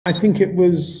I think it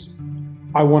was,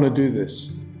 I want to do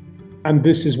this, and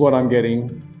this is what I'm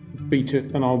getting. Beat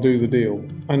it, and I'll do the deal.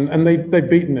 And they've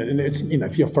beaten it. And it's,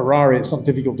 if you're Ferrari, it's not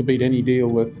difficult to beat any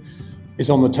deal that is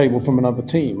on the table from another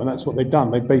team, and that's what they've done.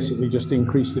 They basically just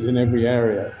increased it in every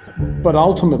area. But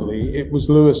ultimately, it was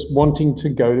Lewis wanting to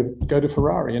go to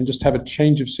Ferrari and just have a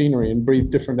change of scenery and breathe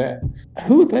different air.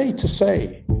 Who are they to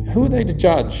say? Who are they to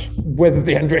judge whether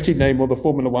the Andretti name or the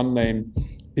Formula One name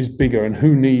is bigger and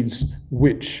who needs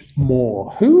which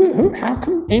more? How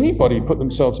can anybody put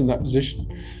themselves in that position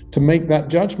to make that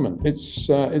judgment?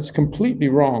 It's completely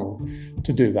wrong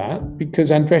to do that,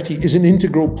 because Andretti is an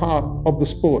integral part of the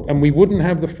sport, and we wouldn't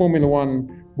have the Formula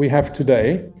One we have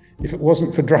today if it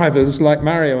wasn't for drivers like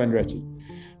Mario Andretti.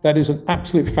 That is an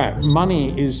absolute fact.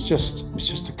 Money is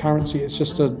just a currency. It's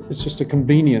just a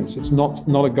convenience. It's not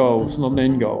a goal. It's not an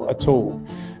end goal at all.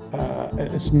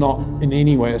 It's not in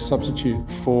any way a substitute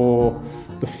for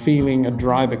the feeling a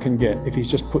driver can get if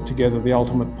he's just put together the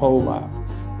ultimate pole lap,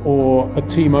 or a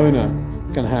team owner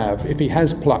can have if he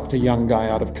has plucked a young guy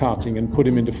out of karting and put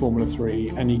him into Formula 3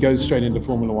 and he goes straight into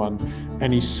Formula 1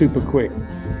 and he's super quick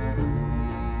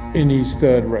in his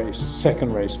third race,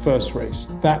 second race, first race.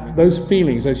 Those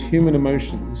feelings, those human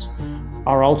emotions,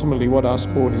 are ultimately what our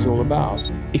sport is all about.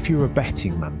 If you're a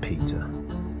betting man, Peter,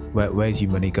 where's your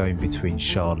money going between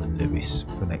Charles and Lewis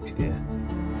for next year?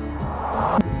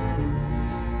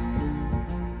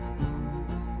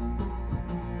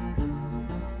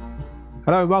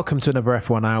 Hello and welcome to another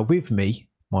F1 Hour with me,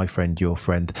 my friend, your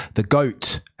friend, the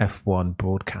GOAT F1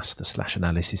 broadcaster /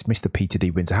 analysis, Mr. Peter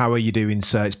D. Windsor. How are you doing,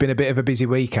 sir? It's been a bit of a busy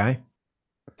week, eh?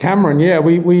 Cameron, yeah,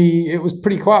 it was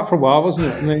pretty quiet for a while, wasn't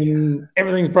it? And then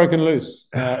everything's broken loose.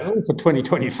 All for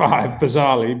 2025,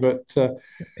 bizarrely, but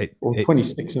or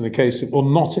 26 in the case of, or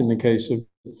not in the case of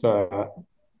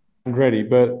Andretti.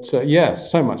 But yeah,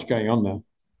 so much going on now.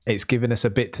 It's given us a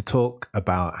bit to talk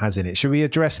about, hasn't it? Should we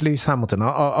address Lewis Hamilton?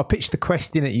 I'll pitch the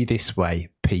question at you this way,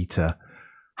 Peter.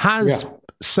 Has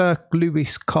Sir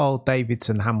Lewis Carl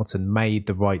Davidson Hamilton made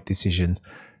the right decision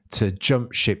to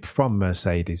jump ship from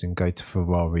Mercedes and go to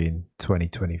Ferrari in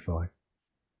 2025?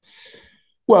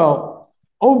 Well,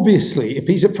 obviously, if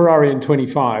he's at Ferrari in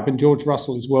 25 and George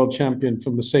Russell is world champion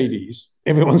for Mercedes,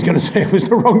 everyone's going to say it was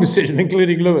the wrong decision,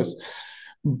 including Lewis.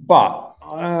 But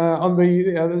on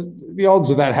the odds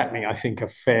of that happening, I think, are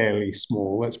fairly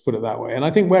small. Let's put it that way. And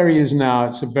I think where he is now,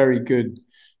 it's a very good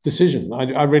decision.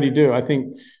 I really do. I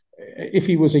think if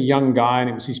he was a young guy and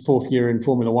it was his fourth year in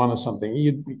Formula One or something,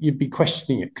 you'd be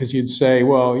questioning it, because you'd say,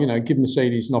 well, give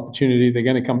Mercedes an opportunity. They're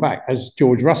going to come back, as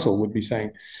George Russell would be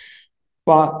saying.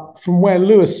 But from where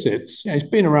Lewis sits, he's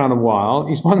been around a while.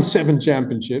 He's won 7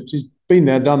 championships. He's been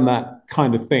there, done that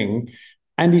kind of thing.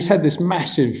 And he's had this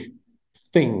massive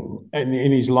thing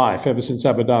in his life ever since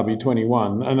Abu Dhabi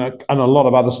 21, and a lot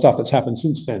of other stuff that's happened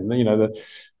since then. The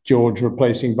George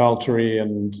replacing Valtteri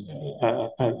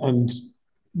and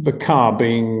the car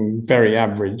being very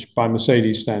average by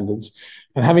Mercedes standards,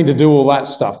 and having to do all that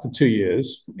stuff for 2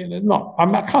 years.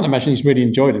 I can't imagine he's really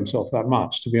enjoyed himself that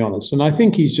much, to be honest. And I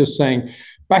think he's just saying,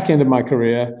 back end of my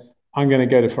career, I'm going to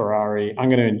go to Ferrari. I'm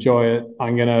going to enjoy it.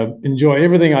 I'm going to enjoy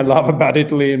everything I love about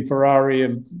Italy and Ferrari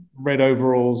and red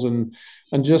overalls, and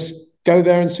just go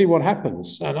there and see what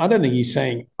happens. And I don't think he's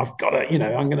saying, I've got to,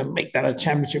 I'm going to make that a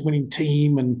championship winning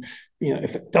team. And,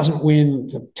 if it doesn't win,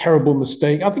 it's a terrible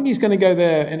mistake. I think he's going to go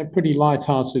there in a pretty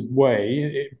light-hearted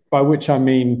way, by which I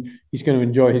mean he's going to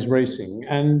enjoy his racing.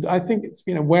 And I think it's,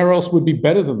 where else would be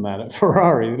better than that at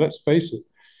Ferrari? Let's face it.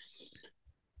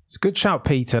 It's a good shout,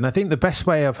 Peter. And I think the best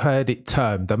way I've heard it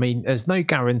termed, there's no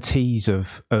guarantees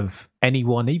of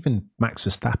anyone, even Max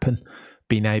Verstappen,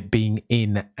 being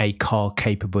in a car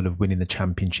capable of winning the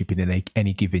championship in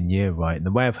any given year, right? And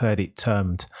the way I've heard it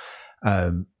termed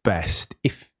best,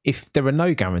 if there are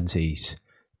no guarantees,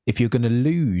 if you're going to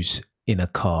lose in a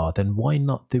car, then why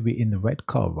not do it in the red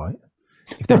car, right?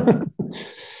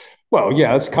 Well,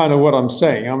 yeah, that's kind of what I'm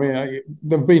saying.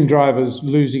 There have been drivers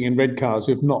losing in red cars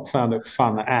who have not found it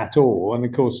fun at all. And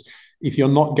of course, if you're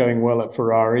not going well at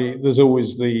Ferrari, there's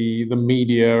always the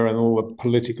media and all the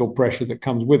political pressure that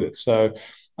comes with it. So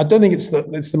I don't think it's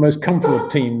the most comfortable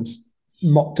teams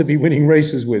not to be winning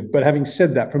races with. But having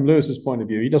said that, from Lewis's point of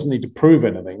view, he doesn't need to prove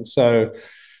anything. So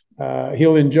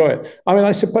he'll enjoy it.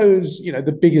 I suppose,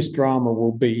 the biggest drama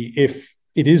will be if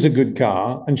it is a good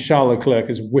car and Charles Leclerc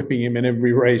is whipping him in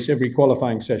every race, every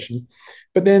qualifying session.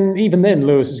 But then, even then,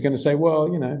 Lewis is going to say, well,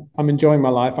 I'm enjoying my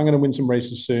life. I'm going to win some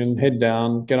races soon, head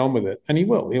down, get on with it. And he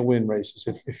will. He'll win races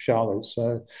if Charles is.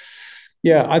 So,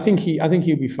 yeah, I think he'll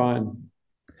be fine.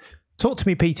 Talk to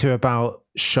me, Peter, about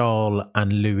Charles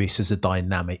and Lewis as a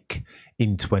dynamic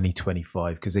in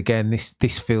 2025? Because again,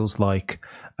 this feels like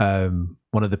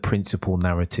one of the principal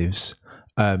narratives.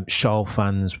 Charles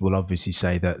fans will obviously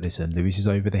say that, listen, Lewis is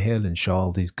over the hill and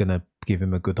Charles is going to give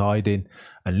him a good hiding.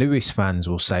 And Lewis fans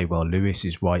will say, well, Lewis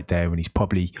is right there and he's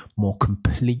probably more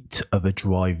complete of a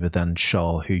driver than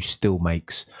Charles, who still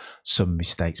makes some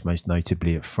mistakes, most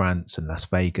notably at France and Las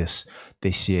Vegas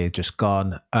this year, just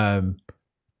gone.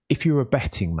 If you're a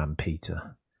betting man,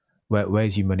 Peter,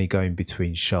 where's your money going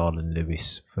between Charles and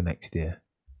Lewis for next year?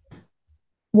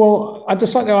 Well, I'd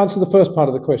just like to answer the first part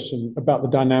of the question about the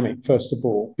dynamic, first of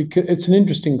all, because it's an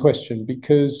interesting question.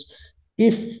 Because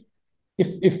if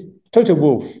Toto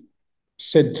Wolff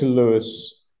said to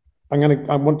Lewis,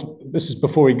 this is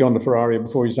before he'd gone to Ferrari,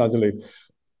 before he started to leave,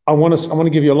 I want to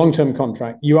give you a long-term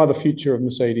contract. You are the future of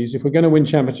Mercedes. If we're going to win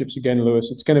championships again,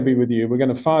 Lewis, it's going to be with you. We're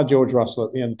going to fire George Russell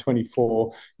at the end of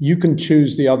 24. You can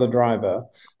choose the other driver.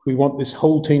 We want this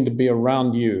whole team to be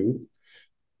around you.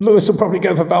 Lewis will probably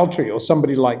go for Valtteri or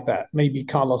somebody like that. Maybe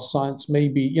Carlos Sainz,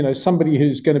 maybe, somebody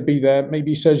who's going to be there.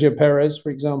 Maybe Sergio Perez,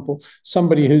 for example,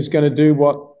 somebody who's going to do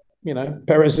what,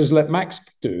 Perez has let Max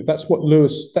do. That's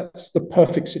the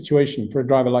perfect situation for a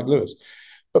driver like Lewis.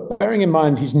 But bearing in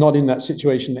mind, he's not in that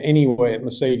situation anyway at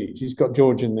Mercedes. He's got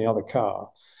George in the other car,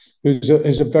 who's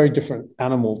a very different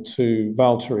animal to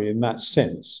Valtteri in that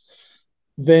sense.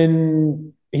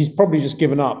 Then he's probably just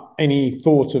given up any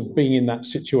thought of being in that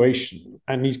situation,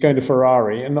 and he's going to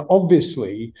Ferrari. And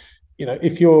obviously,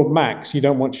 if you're Max, you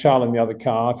don't want Charles in the other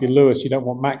car. If you're Lewis, you don't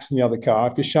want Max in the other car.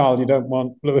 If you're Charles, you don't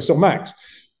want Lewis or Max.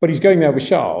 But he's going there with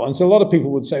Charles. And so a lot of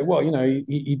people would say, well,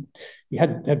 he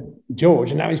had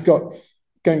George and now he's got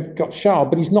Charles,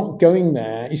 but he's not going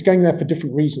there. He's going there for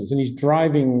different reasons. And he's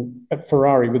driving at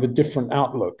Ferrari with a different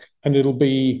outlook. And it'll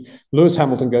be Lewis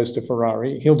Hamilton goes to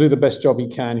Ferrari. He'll do the best job he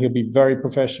can. He'll be very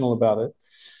professional about it.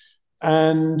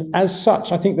 And as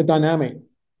such, I think the dynamic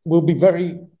will be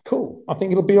very cool. I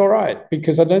think it'll be all right,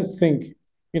 because I don't think,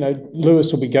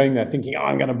 Lewis will be going there thinking,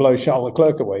 I'm going to blow Charles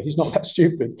Leclerc away. He's not that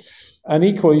stupid. And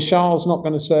equally, Charles not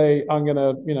going to say, I'm going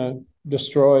to,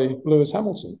 destroy Lewis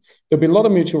Hamilton. There'll be a lot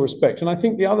of mutual respect. And I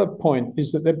think the other point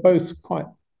is that they're both quite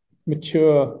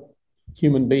mature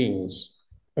human beings,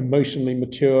 emotionally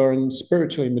mature and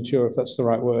spiritually mature, if that's the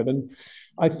right word. And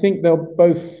I think it'll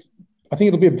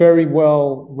be a very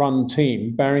well-run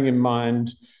team, bearing in mind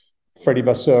Freddie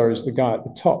Vasseur is the guy at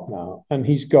the top now, and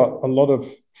he's got a lot of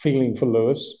feeling for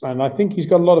Lewis, and I think he's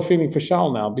got a lot of feeling for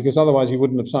Charles now, because otherwise he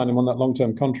wouldn't have signed him on that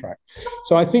long-term contract.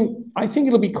 So I think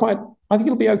it'll be okay. I think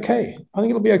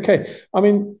it'll be okay. I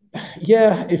mean,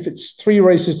 yeah, if it's 3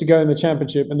 races to go in the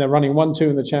championship and they're running 1-2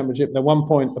 in the championship, they're 1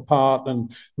 point apart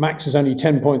and Max is only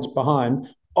 10 points behind,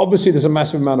 obviously there's a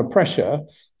massive amount of pressure.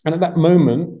 And at that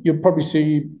moment, you'll probably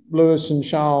see Lewis and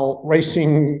Charles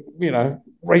racing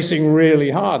really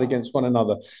hard against one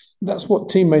another. That's what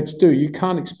teammates do. You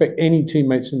can't expect any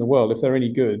teammates in the world, if they're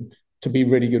any good, to be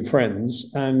really good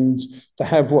friends and to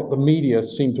have what the media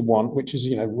seem to want, which is,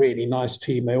 really nice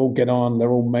team. They all get on,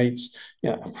 they're all mates.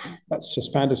 That's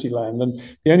just fantasy land. And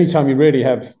the only time you really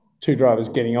have 2 drivers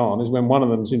getting on is when one of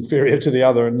them's inferior to the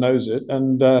other and knows it.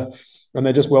 And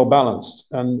they're just well balanced.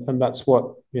 And that's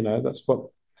what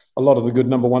a lot of the good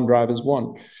number 1 drivers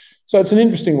want. So it's an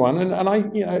interesting one. And I,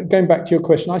 going back to your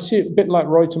question, I see it a bit like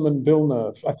Reutemann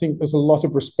Villeneuve. I think there's a lot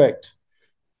of respect.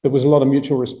 There was a lot of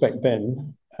mutual respect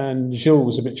then. And Gilles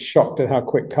was a bit shocked at how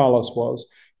quick Carlos was.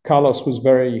 Carlos was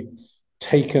very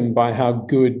taken by how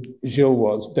good Gilles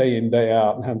was day in, day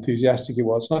out, and how enthusiastic he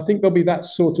was. And I think there'll be that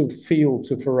sort of feel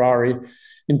to Ferrari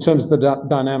in terms of the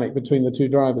dynamic between the 2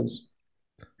 drivers.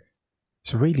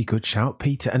 It's a really good shout,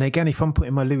 Peter. And again, if I'm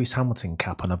putting my Lewis Hamilton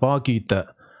cap on, I've argued that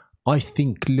I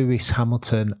think Lewis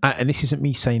Hamilton, and this isn't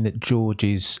me saying that George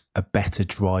is a better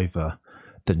driver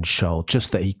than Charles,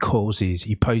 just that he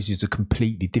poses a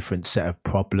completely different set of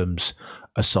problems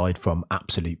aside from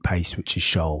absolute pace, which is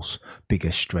Charles'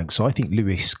 biggest strength. So I think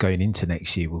Lewis going into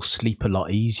next year will sleep a lot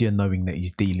easier knowing that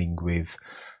he's dealing with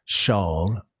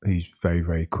Charles, who's very,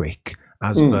 very quick,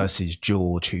 versus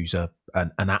George, who's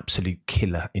an absolute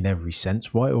killer in every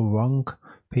sense. Right or wrong,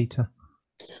 Peter?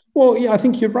 Well, yeah, I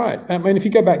think you're right. I mean, if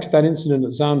you go back to that incident at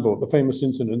Zandvoort, the famous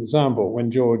incident at Zandvoort, when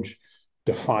George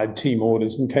defied team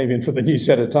orders and came in for the new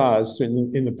set of tyres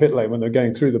in the pit lane when they're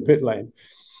going through the pit lane,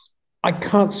 I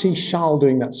can't see Charles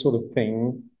doing that sort of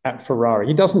thing at Ferrari.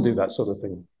 He doesn't do that sort of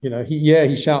thing.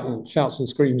 He shouts and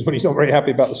screams when he's not very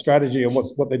happy about the strategy and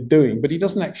what they're doing, but he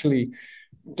doesn't actually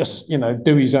just,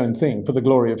 do his own thing for the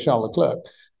glory of Charles Leclerc.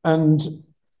 And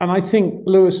I think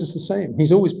Lewis is the same.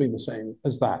 He's always been the same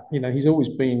as that. He's always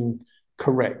been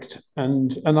correct.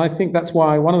 And I think that's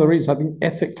why one of the reasons I think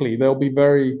ethically they'll be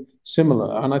very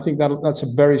similar. And I think that's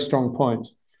a very strong point.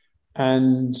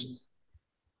 And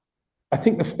I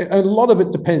think a lot of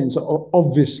it depends,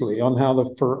 obviously, on how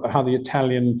the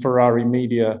Italian Ferrari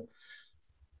media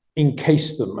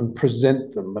encase them and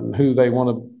present them, and who they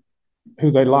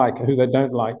like, and who they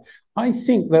don't like. I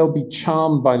think they'll be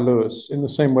charmed by Lewis in the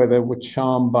same way they were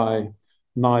charmed by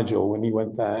Nigel when he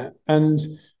went there, and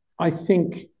I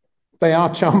think they are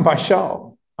charmed by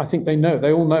Charles. I think they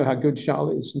all know how good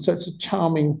Charles is, and so it's a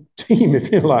charming team,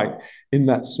 if you like, in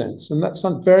that sense, and that's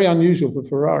very unusual for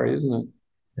Ferrari, isn't it?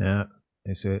 Yeah.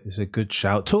 It's a good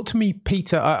shout. Talk to me,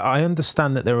 Peter. I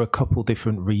understand that there are a couple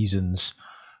different reasons,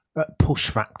 push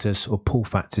factors or pull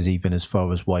factors, even as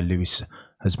far as why Lewis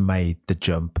has made the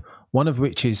jump. One of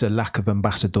which is a lack of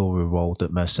ambassadorial role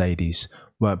that Mercedes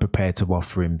weren't prepared to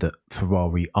offer him, that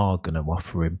Ferrari are going to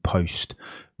offer him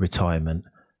post-retirement.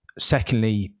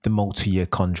 Secondly, the multi-year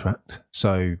contract.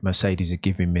 So Mercedes are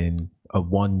giving him a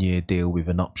 1-year deal with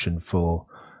an option for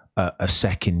a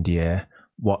second year.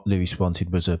 What Lewis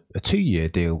wanted was a 2-year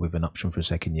deal with an option for a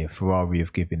second year. Ferrari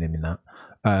have given him in that,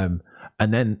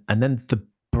 and then the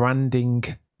branding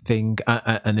thing,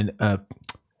 an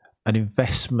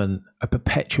investment, a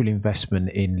perpetual investment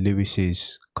in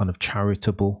Lewis's kind of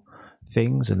charitable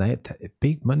things, and they had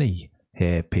big money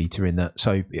here, Peter, in that.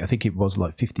 So I think it was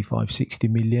like 55-60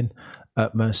 million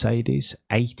at Mercedes,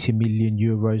 80 million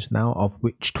euros now, of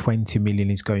which 20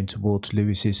 million is going towards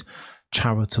Lewis's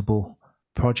charitable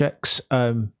projects.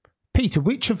 Peter,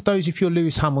 which of those, if you're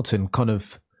Lewis Hamilton, kind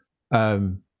of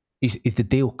is the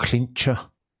deal clincher?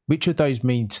 Which of those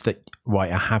means that, right,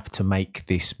 I have to make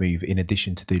this move in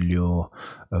addition to the lure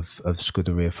of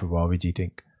Scuderia Ferrari, do you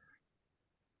think?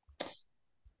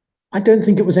 I don't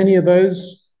think it was any of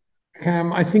those,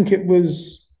 Cam. I think it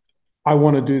was, I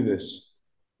want to do this,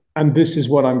 and this is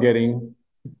what I'm getting.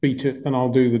 Beat it and I'll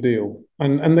do the deal.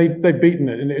 And they've beaten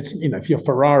it. And it's, if you're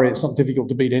Ferrari, it's not difficult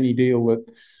to beat any deal that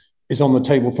is on the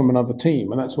table from another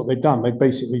team. And that's what they've done. They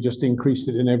basically just increased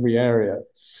it in every area,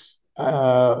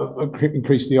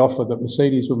 increased the offer that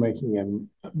Mercedes were making him.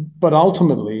 But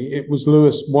ultimately, it was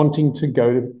Lewis wanting to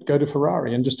go to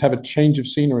Ferrari and just have a change of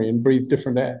scenery and breathe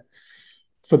different air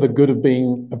for the good of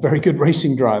being a very good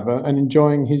racing driver and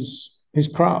enjoying his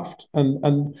craft.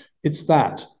 And it's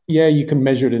that. Yeah, you can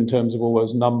measure it in terms of all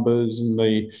those numbers and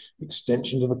the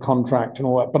extension to the contract and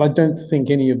all that. But I don't think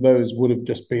any of those would have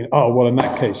just been, oh, well, in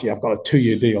that case, yeah, I've got a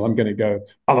 2-year deal. I'm going to go.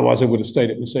 Otherwise, I would have stayed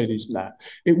at Mercedes. Nah,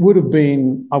 it would have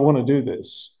been, I want to do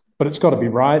this, but it's got to be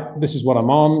right. This is what I'm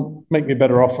on. Make me a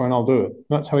better offer and I'll do it.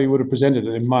 That's how he would have presented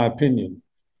it, in my opinion.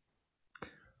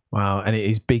 Wow, and it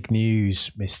is big news,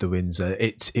 Mr. Windsor.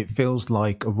 It feels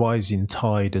like a rising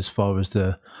tide as far as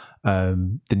the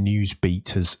news beat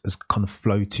has kind of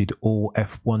floated all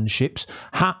F1 ships.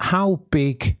 How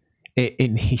big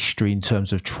in history in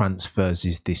terms of transfers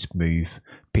is this move,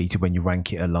 Peter, when you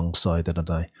rank it alongside, I don't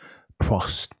know,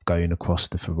 Prost going across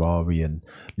the Ferrari and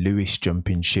Lewis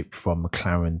jumping ship from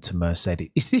McLaren to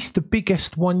Mercedes? Is this the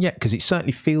biggest one yet? Because it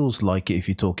certainly feels like it if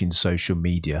you're talking social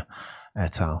media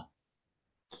et al.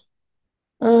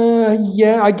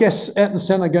 Yeah, I guess Ayrton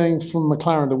Senna going from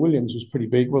McLaren to Williams was pretty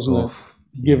big, wasn't it?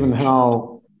 Given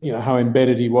how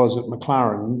embedded he was at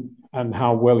McLaren and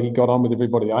how well he got on with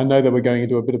everybody. I know they were going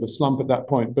into a bit of a slump at that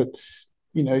point, but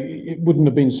it wouldn't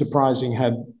have been surprising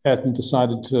had Ayrton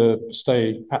decided to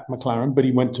stay at McLaren, but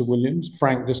he went to Williams.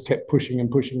 Frank just kept pushing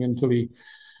and pushing until he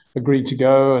agreed to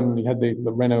go, and he had the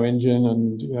Renault engine,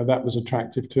 and that was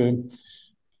attractive to him.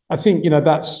 I think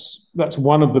that's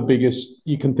one of the biggest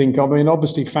you can think of. I mean,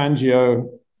 obviously Fangio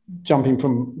jumping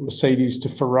from Mercedes to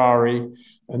Ferrari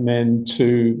and then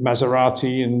to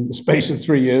Maserati in the space of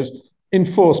 3 years,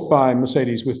 enforced by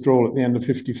Mercedes withdrawal at the end of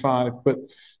 55. But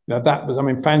that was, I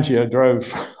mean, Fangio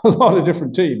drove a lot of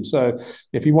different teams. So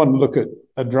if you want to look at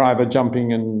a driver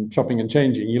jumping and chopping and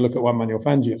changing, you look at Juan Manuel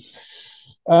Fangio.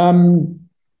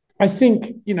 I think,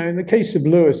 in the case of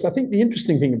Lewis, I think the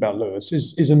interesting thing about Lewis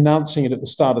is announcing it at the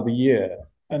start of the year.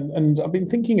 And I've been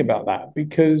thinking about that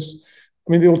because,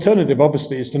 I mean, the alternative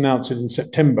obviously is to announce it in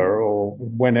September or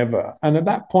whenever. And at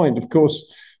that point, of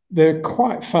course, they're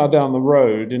quite far down the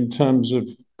road in terms of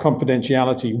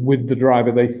confidentiality with the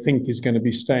driver they think is going to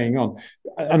be staying on.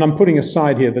 And I'm putting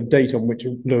aside here the date on which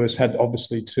Lewis had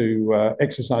obviously to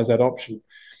exercise that option,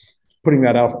 putting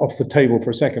that off the table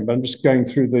for a second. But I'm just going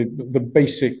through the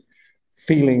basic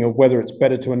feeling of whether it's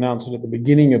better to announce it at the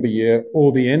beginning of a year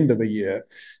or the end of a year.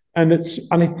 And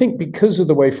I think because of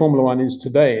the way Formula One is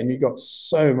today, and you've got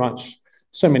so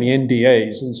many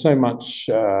NDAs and so much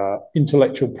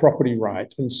intellectual property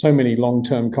right and so many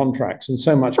long-term contracts and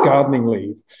so much gardening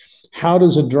leave, how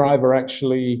does a driver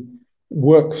actually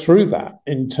work through that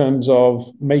in terms of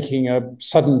making a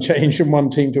sudden change from one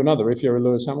team to another if you're a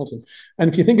Lewis Hamilton. And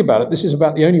if you think about it, this is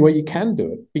about the only way you can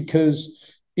do it, because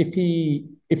if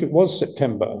it was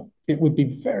September, it would be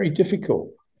very difficult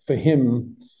for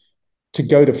him to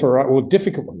go to Ferrari, or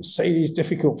difficult for Mercedes,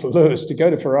 difficult for Lewis to go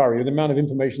to Ferrari with the amount of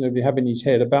information that we have in his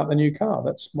head about the new car.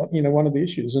 That's what, one of the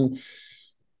issues. And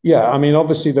yeah, I mean,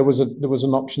 obviously there was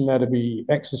an option there to be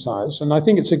exercised, and I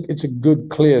think it's a good,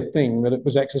 clear thing that it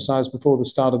was exercised before the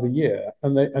start of the year.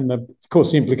 And of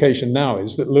course the implication now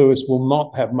is that Lewis will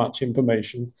not have much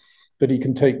information that he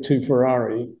can take to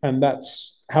Ferrari, and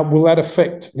that's how will that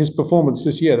affect his performance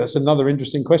this year? That's another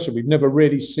interesting question. We've never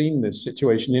really seen this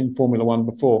situation in Formula One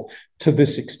before to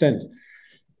this extent.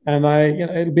 And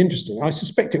it'll be interesting. I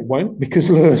suspect it won't, because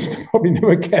Lewis probably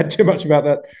never cared too much about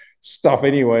that stuff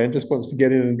anyway, and just wants to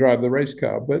get in and drive the race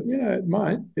car. But it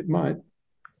might.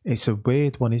 It's a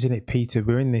weird one, isn't it, Peter?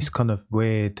 We're in this kind of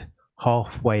weird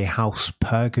halfway house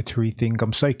purgatory thing.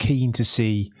 I'm so keen to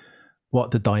see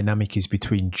what the dynamic is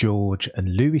between George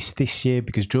and Lewis this year,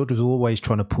 because George was always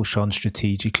trying to push on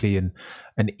strategically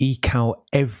and eke out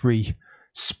every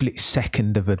split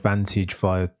second of advantage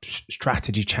via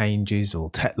strategy changes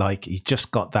or he's just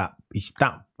got that. He's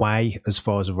that way as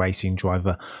far as a racing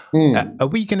driver. Are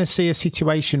we going to see a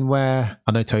situation where,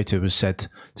 I know Toto has said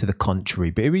to the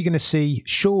contrary, but are we going to see,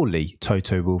 surely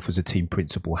Toto Wolff as a team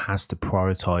principal has to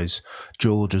prioritise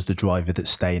George as the driver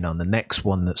that's staying on, the next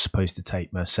one that's supposed to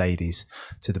take Mercedes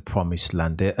to the promised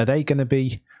land? Are we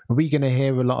going to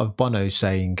hear a lot of Bono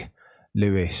saying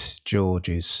Lewis, George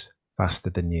is faster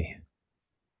than you?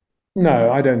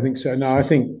 No, I don't think so. No, I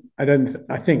think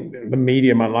the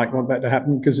media might want that to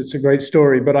happen because it's a great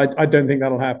story, but I don't think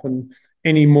that'll happen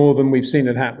any more than we've seen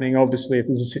it happening. Obviously, if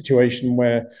there's a situation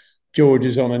where George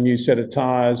is on a new set of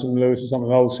tyres and Lewis is on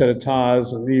an old set of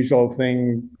tyres, and the usual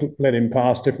thing, let him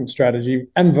pass, different strategy,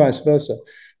 and vice versa.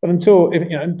 But until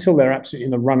they're absolutely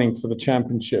in the running for the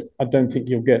championship, I don't think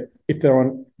you'll get, if they're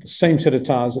on the same set of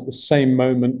tyres at the same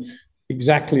moment,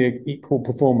 exactly an equal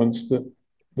performance, that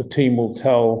the team will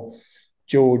tell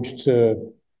George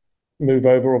to move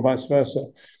over or vice versa.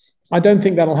 I don't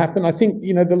think that'll happen. I think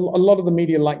a lot of the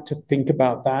media like to think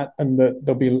about that, and that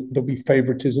there'll be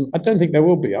favoritism. I don't think there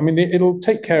will be. I mean, it'll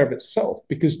take care of itself,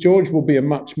 because George will be a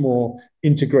much more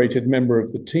integrated member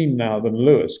of the team now than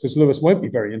Lewis, because Lewis won't be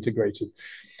very integrated.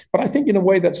 But I think in a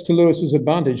way that's to Lewis's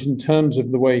advantage in terms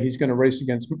of the way he's going to race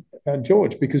against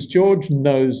George, because George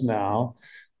knows now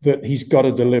that he's got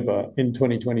to deliver in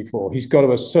 2024. He's got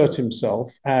to assert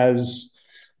himself as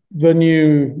the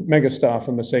new megastar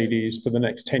for Mercedes for the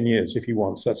next 10 years if he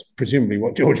wants. That's presumably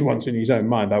what George wants in his own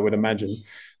mind, I would imagine.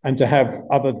 And to have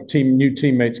other new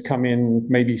teammates come in,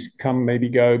 maybe come, maybe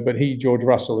go, but George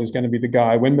Russell, is going to be the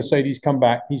guy. When Mercedes come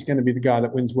back, he's going to be the guy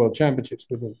that wins world championships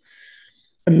with them.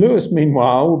 And Lewis,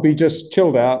 meanwhile, will be just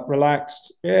chilled out,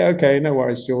 relaxed. Yeah, okay, no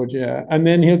worries, George, yeah. And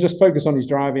then he'll just focus on his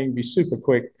driving, be super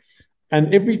quick.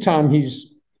 And every time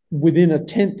he's within a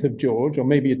tenth of George, or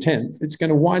maybe a tenth, it's going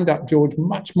to wind up George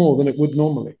much more than it would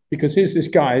normally, because here's this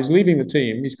guy who's leaving the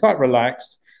team, he's quite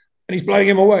relaxed, and he's blowing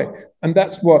him away. And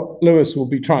that's what Lewis will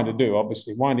be trying to do,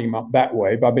 obviously, winding him up that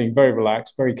way by being very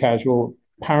relaxed, very casual.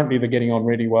 Apparently they're getting on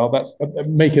really well. That's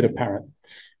make it apparent,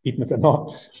 even if they're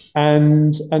not,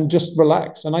 and just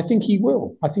relax. And I think he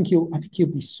will. I think he'll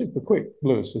be super quick,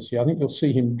 Lewis, this year. I think you'll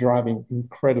see him driving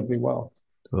incredibly well.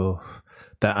 Oh.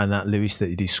 That Lewis that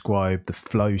you described, the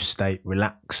flow state,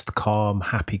 relaxed, calm,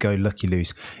 happy-go-lucky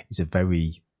Lewis, is a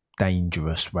very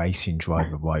dangerous racing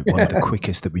driver, right? One of the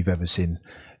quickest that we've ever seen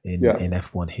in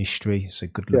F1 history. So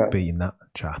good luck beating that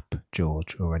chap,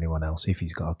 George, or anyone else, if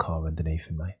he's got a car underneath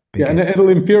him, mate. And it'll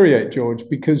infuriate George,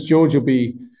 because George will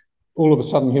be, all of a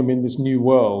sudden, him in this new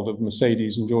world of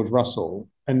Mercedes and George Russell.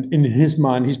 And in his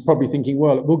mind, he's probably thinking,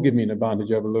 well, it will give me an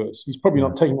advantage over Lewis. He's probably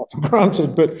not taking that for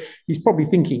granted, but he's probably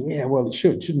thinking, yeah, well, it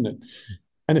shouldn't it?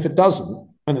 And if it doesn't,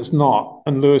 and it's not,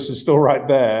 and Lewis is still right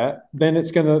there, then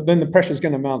the pressure's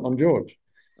going to mount on George.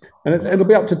 And it'll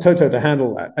be up to Toto to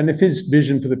handle that. And if his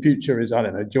vision for the future is, I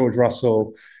don't know, George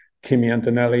Russell, Kimi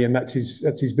Antonelli, and that's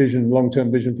his vision,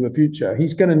 long-term vision for the future,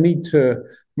 he's going to need to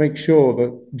make sure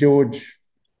that George,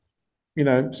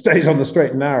 stays on the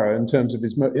straight and narrow in terms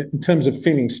of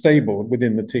feeling stable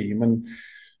within the team,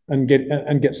 and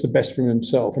gets the best from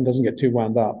himself, and doesn't get too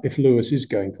wound up if Lewis is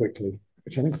going quickly,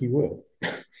 which I think he will.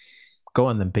 Go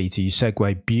on then, Peter. You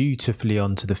segue beautifully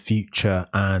onto the future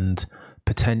and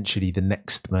potentially the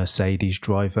next Mercedes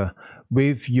driver.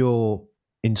 With your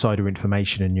insider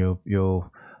information and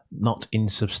your not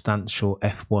insubstantial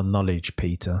F1 knowledge,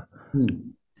 Peter,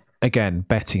 again,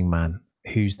 betting man,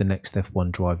 who's the next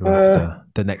F1 driver after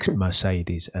the next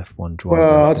Mercedes F1 driver?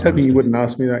 Well, I was hoping you wouldn't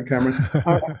ask me that,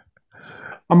 Cameron.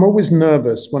 I'm always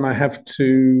nervous when I have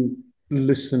to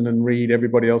listen and read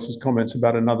everybody else's comments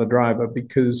about another driver,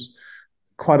 because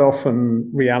quite often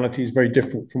reality is very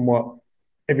different from what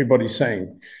everybody's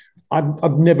saying.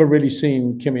 I've never really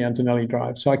seen Kimi Antonelli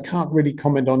drive, so I can't really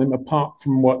comment on him apart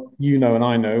from what you know and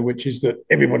I know, which is that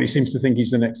everybody seems to think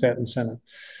he's the next Ayrton Senna.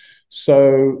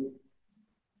 So,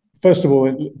 first of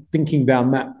all, thinking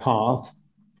down that path,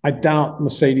 I doubt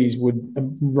Mercedes would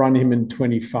run him in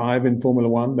 25 in Formula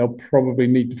One. They'll probably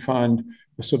need to find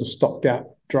a sort of stopgap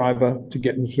driver to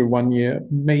get them through 1 year.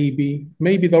 Maybe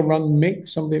they'll run Mick,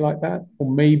 somebody like that, or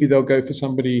maybe they'll go for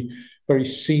somebody very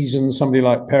seasoned, somebody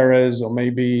like Perez, or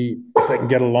maybe if they can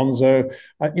get Alonso,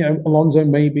 Alonso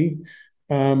maybe.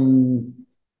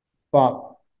 But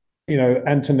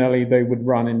Antonelli, they would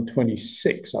run in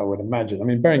 26, I would imagine. I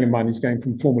mean, bearing in mind he's going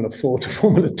from Formula 4 to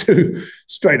Formula 2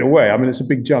 straight away. I mean, it's a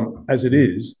big jump as it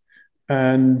is.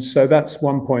 And so that's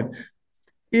one point.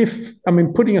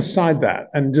 Putting aside that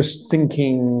and just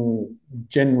thinking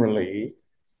generally,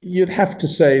 you'd have to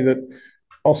say that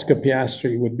Oscar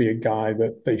Piastri would be a guy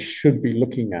that they should be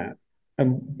looking at.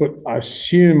 But I'm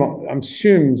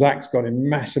assuming Zach's got him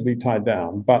massively tied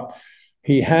down, but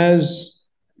he has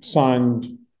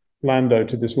signed Lando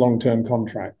to this long-term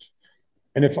contract.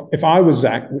 And if I was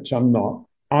Zach, which I'm not,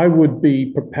 I would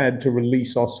be prepared to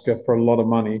release Oscar for a lot of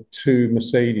money to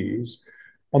Mercedes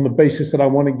on the basis that I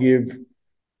want to give,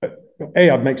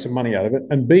 A, I'd make some money out of it,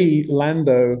 and B,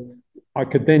 Lando, I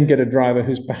could then get a driver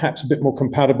who's perhaps a bit more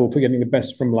compatible for getting the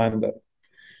best from Lando.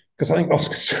 Because I think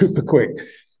Oscar's super quick.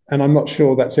 And I'm not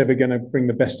sure that's ever going to bring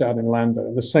the best out in Lando.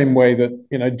 In the same way that,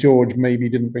 George maybe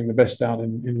didn't bring the best out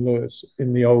in Lewis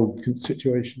in the old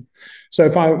situation. So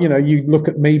if you look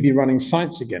at maybe running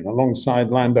Sainz again alongside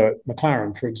Lando at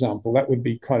McLaren, for example, that would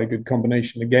be quite a good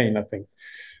combination again, I think,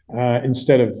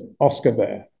 instead of Oscar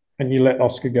there, and you let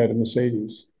Oscar go to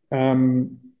Mercedes.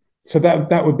 So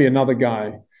that would be another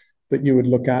guy that you would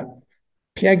look at.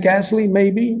 Pierre Gasly,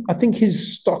 maybe. I think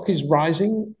his stock is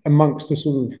rising amongst the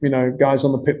sort of, guys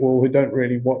on the pit wall who don't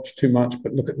really watch too much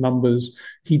but look at numbers.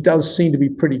 He does seem to be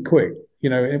pretty quick.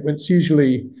 It's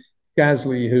usually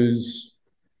Gasly who's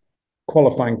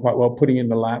qualifying quite well, putting in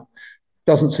the lap,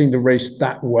 doesn't seem to race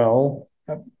that well.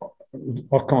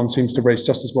 Ocon seems to race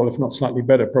just as well, if not slightly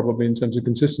better, probably in terms of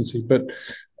consistency. But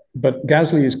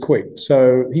Gasly is quick.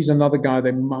 So he's another guy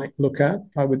they might look at,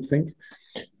 I would think.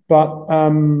 But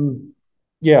how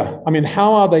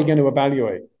are they going to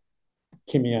evaluate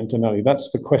Kimi Antonelli?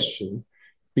 That's the question,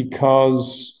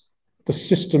 because the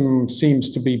system seems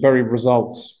to be very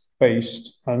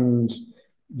results-based. And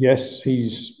yes,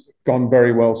 he's gone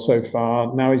very well so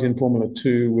far. Now he's in Formula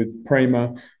 2 with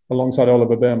Prema alongside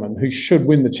Oliver Behrman, who should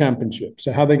win the championship.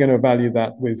 So how are they going to evaluate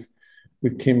that with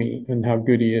Kimi and how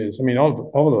good he is? I mean,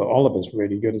 Oliver's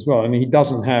really good as well. And he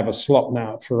doesn't have a slot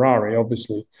now at Ferrari,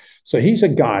 obviously. So he's a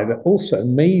guy that also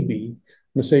maybe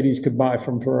Mercedes could buy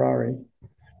from Ferrari.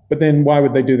 But then why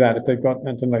would they do that if they've got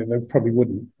Antonelli? They probably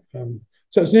wouldn't.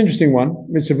 So it's an interesting one.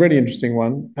 It's a really interesting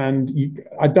one. And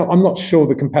I'm not sure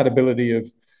the compatibility of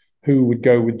who would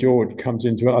go with George comes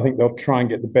into it. I think they'll try and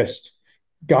get the best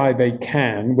guy they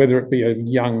can, whether it be a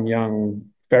young,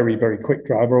 very, very quick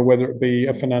driver, or whether it be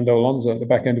a Fernando Alonso at the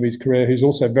back end of his career, who's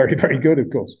also very, very good, of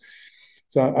course.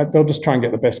 So they'll just try and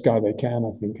get the best guy they can,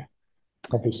 I think,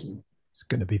 obviously. It's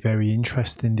going to be very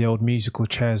interesting. The old musical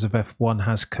chairs of F1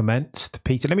 has commenced.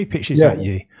 Peter, let me pitch this at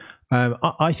you.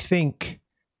 I think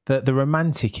that the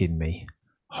romantic in me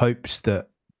hopes that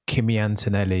Kimi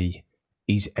Antonelli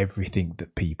is everything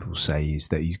that people say is,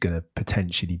 that he's going to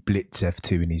potentially blitz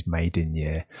F2 in his maiden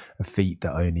year, a feat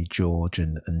that only George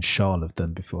and Charles have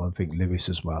done before. I think Lewis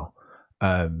as well.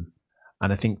 And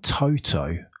I think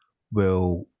Toto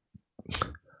will...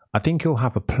 I think he'll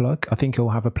have a plug. I think he'll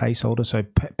have a placeholder. So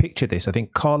picture this.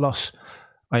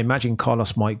 I imagine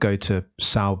Carlos might go to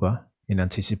Sauber in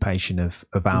anticipation of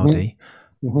Audi.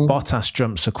 Mm-hmm. Bottas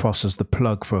jumps across as the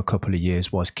plug for a couple of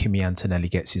years whilst Kimi Antonelli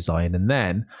gets his eye in. And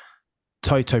then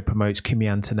Toto promotes Kimi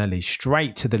Antonelli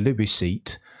straight to the Lewis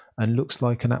seat and looks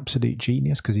like an absolute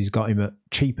genius because he's got him at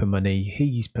cheaper money.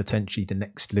 He's potentially the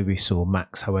next Lewis or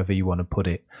Max, however you want to put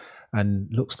it, and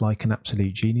looks like an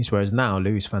absolute genius. Whereas now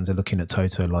Lewis fans are looking at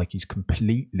Toto like he's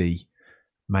completely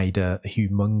made a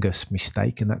humongous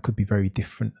mistake, and that could be very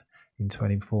different in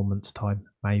 24 months' time,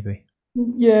 maybe.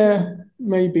 Yeah,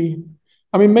 maybe.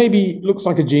 I mean, maybe looks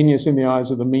like a genius in the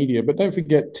eyes of the media, but don't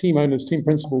forget, team owners, team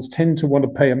principals tend to want to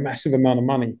pay a massive amount of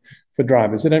money for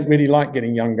drivers. They don't really like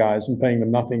getting young guys and paying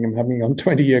them nothing and having them on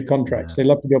 20-year contracts. They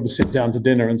love to be able to sit down to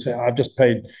dinner and say, I've just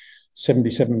paid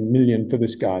 77 million for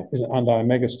this guy is an Hyundai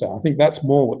megastar. I think that's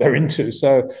more what they're into.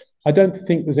 So I don't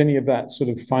think there's any of that sort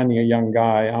of finding a young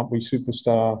guy, aren't we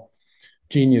superstar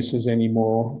geniuses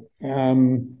anymore.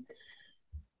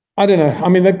 I don't know. I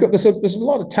mean, there's a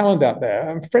lot of talent out there,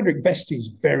 and Frederick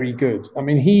Vesti's very good. I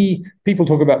mean, people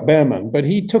talk about Behrman, but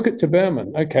he took it to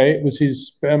Behrman. Okay,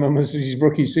 Behrman was his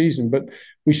rookie season, but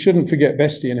we shouldn't forget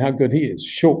Vesti and how good he is.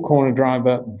 Short corner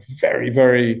driver, very,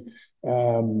 very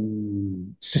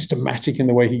systematic in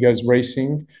the way he goes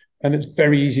racing. And it's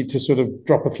very easy to sort of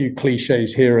drop a few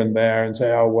cliches here and there and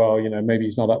say, oh, well, maybe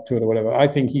he's not up to it or whatever. I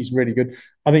think he's really good.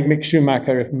 I think Mick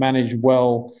Schumacher, if managed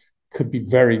well, could be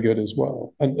very good as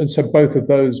well. And so both of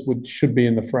those should be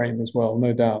in the frame as well,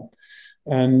 no doubt.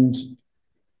 And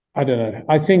I don't know.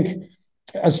 I think,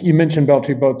 as you mentioned,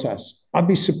 Valtteri Bottas, I'd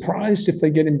be surprised if they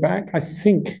get him back. I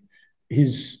think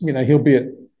he'll be at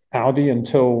Audi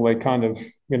until they kind of,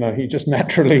 he just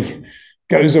naturally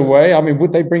goes away. I mean,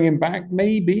 would they bring him back?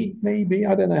 Maybe.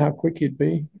 I don't know how quick he'd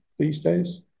be these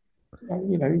days.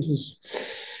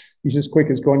 He's as quick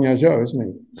as Guanyu Zhou,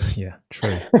 isn't he? Yeah,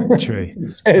 true.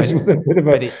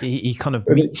 He kind of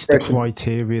meets the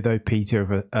criteria, though,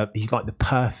 Peter. He's like the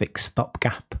perfect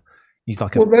stopgap. He's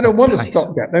like they don't want a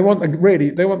stopgap. They want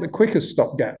the quickest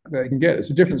stopgap they can get. It's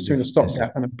a difference between a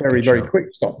stopgap and a very, very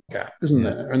quick stopgap, isn't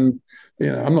there? And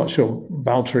I'm not sure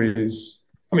Valtteri is.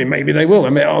 I mean, maybe they will.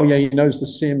 I mean, he knows the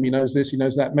sim, he knows this, he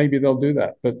knows that. Maybe they'll do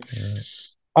that, but. Yeah.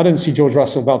 I don't see George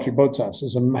Russell, Valtteri Bottas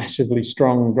as a massively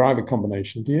strong driver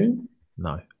combination. Do you?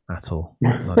 No, at all.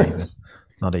 Not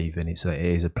even. It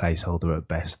is a placeholder at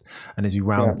best. And as you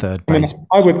round third base,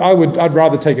 I'd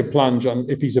rather take a plunge on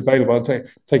if he's available. I'd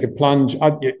take a plunge.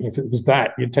 If it was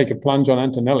that, you'd take a plunge on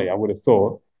Antonelli. I would have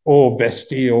thought, or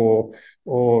Vesti, or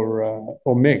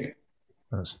Mick.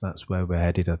 That's where we're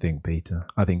headed, I think, Peter.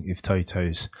 I think if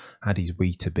Toto's had his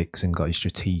Weetabix and got his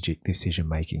strategic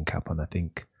decision-making cap on, I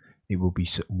think it will be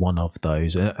one of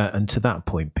those. And to that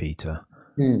point, Peter,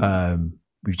 we've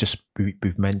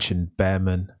mentioned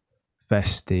Behrman,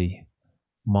 Vesti,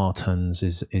 Martins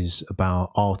is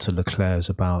about, Arthur Leclerc is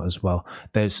about as well.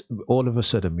 There's all of a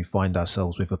sudden we find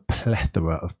ourselves with a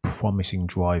plethora of promising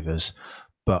drivers,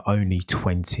 but only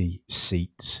 20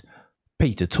 seats.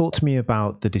 Peter, talk to me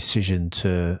about the decision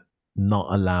to not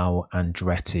allow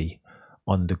Andretti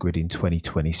on the grid in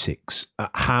 2026.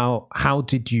 How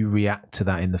did you react to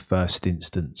that in the first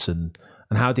instance, and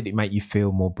how did it make you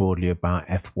feel more broadly about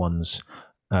F1's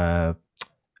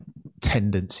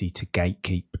tendency to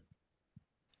gatekeep?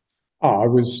 I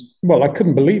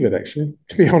couldn't believe it, actually.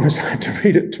 To be honest, I had to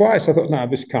read it twice. I thought, no,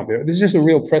 this can't be it. This is just a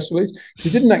real press release.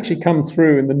 It didn't actually come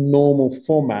through in the normal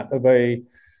format of an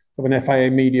FIA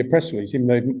media press release, even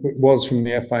though it was from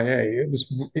the FIA.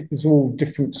 It was all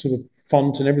different sort of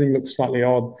font and everything looked slightly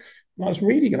odd. And I was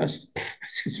reading and this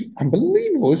is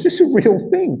unbelievable. Is this a real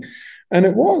thing? And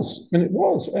it was.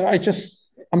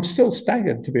 I'm still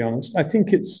staggered, to be honest. I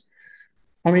think it's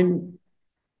an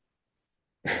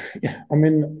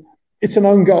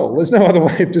own goal. There's no other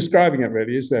way of describing it,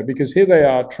 really, is there? Because here they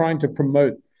are trying to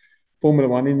promote Formula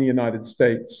One in the United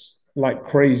States like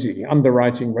crazy,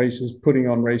 underwriting races, putting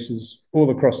on races all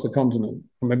across the continent.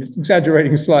 I'm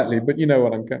exaggerating slightly, but you know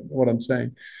what I'm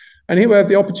saying. And here we have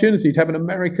the opportunity to have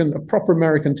a proper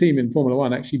American team in Formula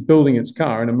One actually building its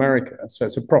car in America. So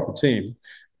it's a proper team.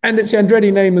 And it's the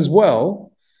Andretti name as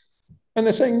well. And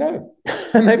they're saying no.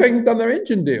 And they've even done their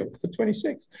engine deal for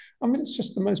 26. I mean, it's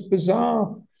just the most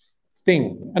bizarre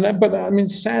thing. But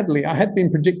sadly, I had been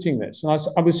predicting this. And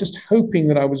I was just hoping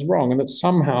that I was wrong and that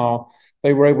somehow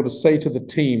they were able to say to the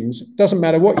teams, it doesn't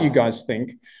matter what you guys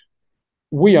think,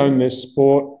 we own this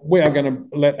sport. We are going to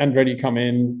let Andretti come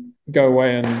in, go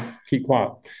away and keep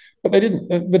quiet. But they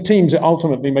didn't. The teams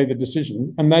ultimately made the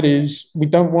decision, and that is we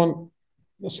don't want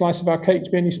the slice of our cake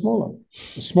to be any smaller.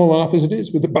 It's small enough as it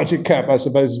is with the budget cap, I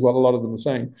suppose, is what a lot of them are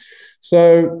saying.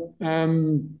 So I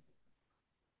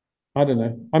don't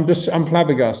know. I'm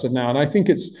flabbergasted now. And I think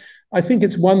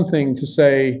it's one thing to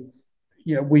say,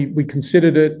 we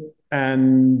considered it,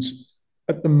 and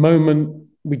at the moment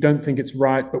we don't think it's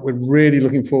right, but we're really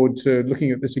looking forward to looking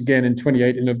at this again in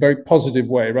 28 in a very positive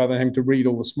way, rather than having to read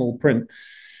all the small print.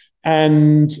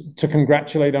 And to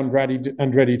congratulate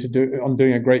Andretti on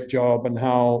doing a great job, and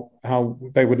how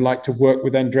they would like to work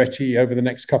with Andretti over the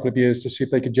next couple of years to see if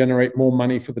they could generate more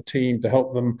money for the team to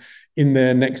help them in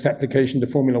their next application to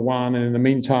Formula One. And in the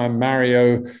meantime,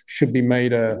 Mario should be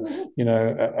made a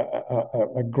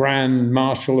grand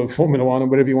marshal of Formula One, or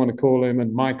whatever you want to call him.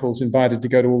 And Michael's invited to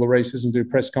go to all the races and do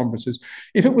press conferences.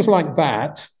 If it was like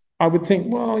that, I would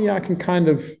think, well, yeah, I can kind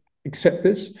of accept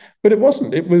this. But it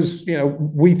wasn't. It was,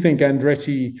 we think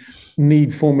Andretti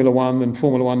need Formula One and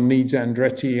Formula One needs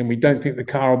Andretti, and we don't think the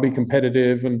car will be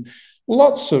competitive, and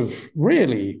lots of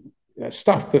really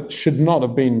stuff that should not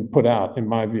have been put out, in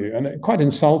my view, and quite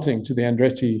insulting to the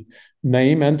Andretti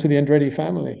name and to the Andretti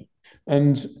family.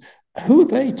 And who are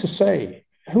they to say?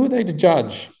 Who are they to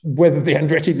judge whether the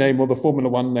Andretti name or the Formula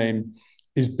One name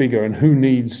is bigger and who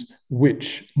needs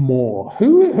which more?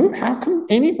 How can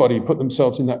anybody put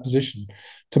themselves in that position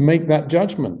to make that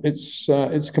judgment?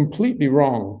 It's completely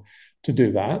wrong to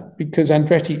do that, because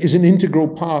Andretti is an integral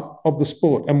part of the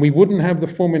sport, and we wouldn't have the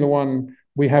Formula One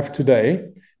we have today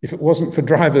if it wasn't for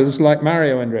drivers like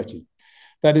Mario Andretti.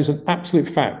 That is an absolute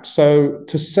fact. So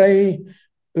to say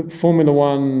that Formula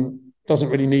One doesn't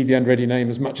really need the Andretti name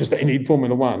as much as they need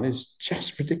Formula One is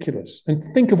just ridiculous. And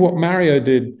think of what Mario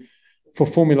did for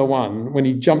Formula One when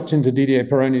he jumped into Didier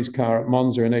Pironi's car at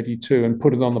Monza in '82 and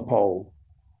put it on the pole.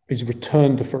 His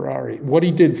return to Ferrari, what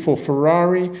he did for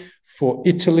Ferrari, for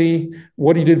Italy,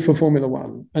 what he did for Formula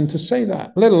One. And to say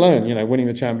that, let alone, winning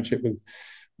the championship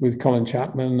with Colin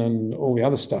Chapman and all the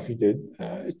other stuff he did,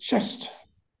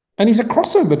 and he's a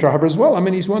crossover driver as well. I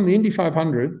mean, he's won the Indy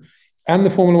 500 and the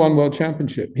Formula One World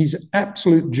Championship. He's an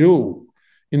absolute jewel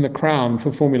in the crown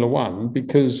for Formula One,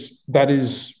 because that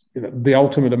is the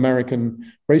ultimate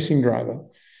American racing driver.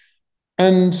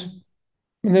 And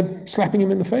they're slapping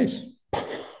him in the face.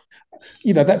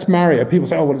 That's Mario. People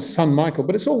say, oh, well, it's son Michael,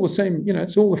 but it's all the same,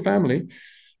 it's all the family.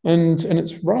 And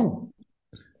it's wrong.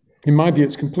 In my view,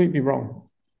 it's completely wrong.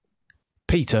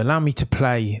 Peter, allow me to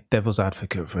play devil's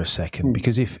advocate for a second,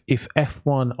 because if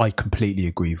F1, I completely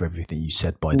agree with everything you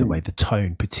said, by the way. The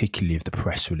tone, particularly of the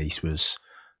press release, was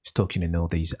talking in all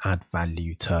these add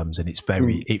value terms, and it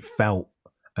felt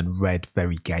and read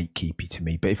very gatekeepy to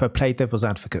me. But if I play devil's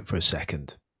advocate for a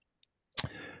second,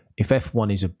 if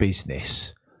F1 is a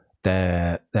business,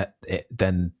 then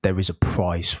there is a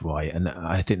price, right? And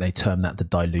I think they term that the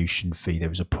dilution fee.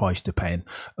 There is a price to pay, and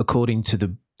according to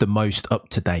the most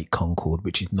up-to-date Concorde,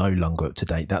 which is no longer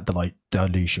up-to-date, that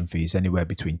dilution fee is anywhere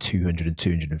between 200 and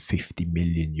 250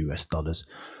 million US dollars.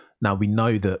 Now, we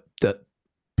know that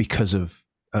because of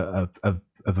a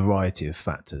variety of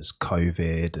factors,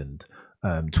 COVID and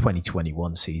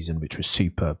 2021 season, which was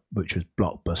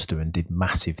blockbuster and did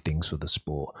massive things for the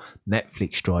sport,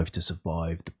 Netflix Drive to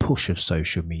Survive, the push of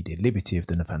social media, Liberty have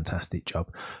done a fantastic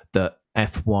job, that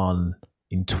F1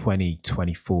 in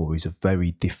 2024 is a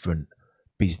very different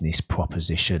business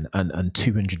proposition, and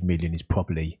 200 million is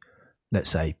probably,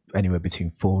 let's say, anywhere between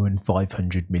 400 and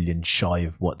 500 million shy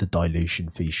of what the dilution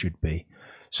fee should be.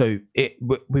 So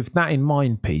with that in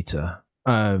mind, Peter,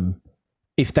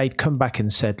 if they'd come back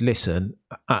and said, listen,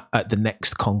 at the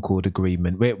next Concorde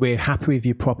agreement, we're happy with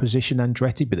your proposition,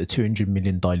 Andretti, but the 200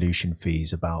 million dilution fee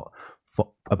is about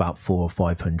 400 or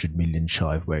 500 million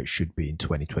shy of where it should be in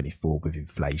 2024 with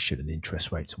inflation and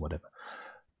interest rates and whatever.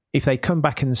 If they come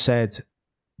back and said,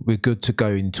 we're good to go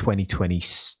in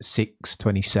 2026,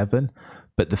 27,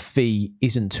 but the fee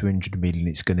isn't 200 million,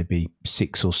 it's going to be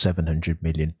 600 or 700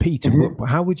 million. Peter,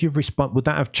 how would you respond? Would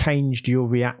that have changed your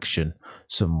reaction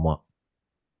somewhat?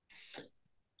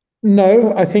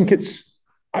 No, I think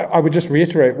I would just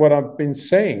reiterate what I've been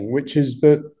saying, which is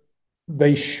that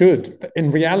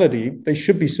in reality, they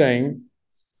should be saying,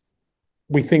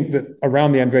 we think that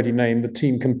around the Andretti name, the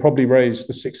team can probably raise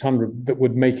the 600 that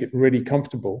would make it really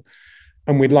comfortable.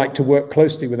 And we'd like to work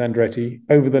closely with Andretti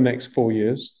over the next 4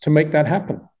 years to make that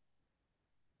happen.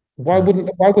 Why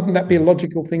wouldn't that be a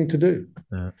logical thing to do?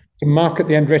 To market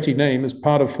the Andretti name as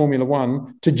part of Formula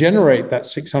One, to generate that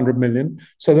 600 million,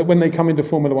 so that when they come into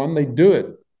Formula One, they do it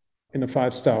in a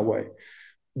 5-star way.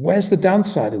 Where's the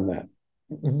downside in that?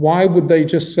 Why would they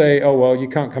just say, oh, well, you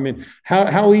can't come in?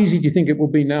 How easy do you think it will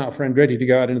be now for Andretti to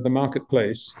go out into the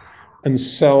marketplace and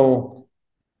sell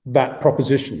that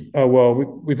proposition? Oh, well,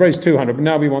 we've raised 200, but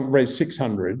now we want to raise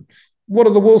 600. What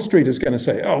are the Wall Streeters going to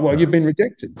say? Oh, well, you've been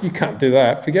rejected. You can't do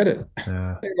that. Forget it.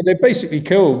 Yeah. They basically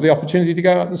killed the opportunity to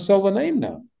go out and sell the name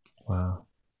now. Wow.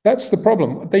 That's the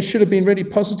problem. They should have been really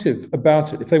positive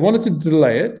about it. If they wanted to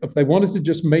delay it, if they wanted to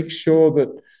just make sure that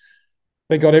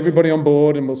they got everybody on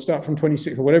board and we'll start from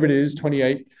 26 or whatever it is,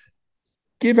 28,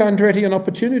 give Andretti an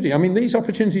opportunity. I mean, these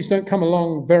opportunities don't come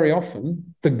along very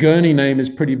often. The Gurney name is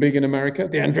pretty big in America.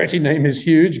 The Andretti name is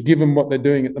huge, given what they're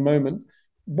doing at the moment.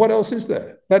 What else is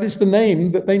there? That is the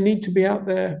name that they need to be out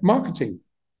there marketing.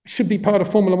 Should be part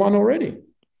of Formula One already.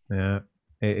 Yeah,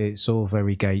 it's all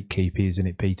very gatekeepy, isn't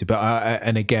it, Peter? But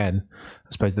and again, I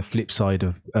suppose the flip side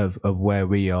of where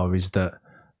we are is that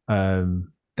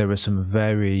there are some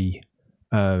very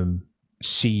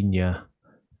senior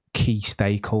key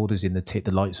stakeholders in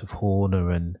the likes of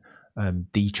Horner and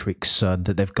Dietrich's son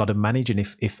that they've got to manage. And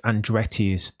if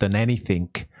Andretti has done anything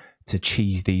to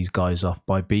cheese these guys off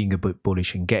by being a bit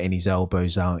bullish and getting his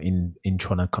elbows out in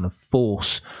trying to kind of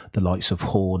force the likes of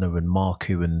Horner and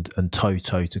Marku and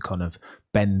Toto to kind of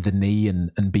bend the knee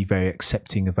and be very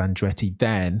accepting of Andretti,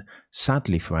 then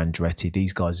sadly for Andretti,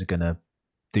 these guys are going to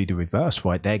do the reverse,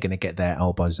 right? They're going to get their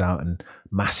elbows out and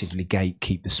massively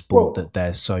gatekeep the sport that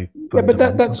they're so. Yeah, but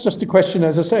that's just a question,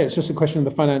 as I say, it's just a question of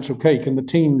the financial cake and the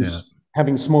teams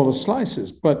having smaller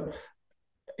slices. But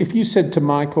if you said to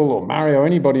Michael or Mario or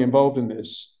anybody involved in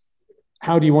this,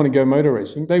 how do you want to go motor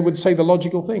racing? They would say the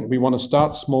logical thing. We want to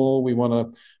start small, we want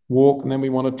to walk, and then we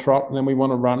want to trot, and then we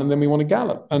want to run, and then we want to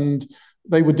gallop. And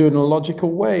they would do it in a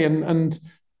logical way. And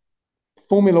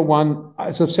Formula One,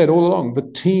 as I've said all along,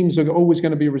 the teams are always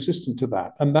going to be resistant to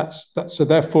that. And that's so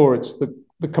therefore it's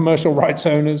the commercial rights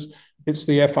owners, it's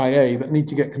the FIA that need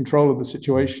to get control of the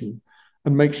situation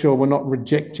and make sure we're not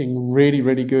rejecting really,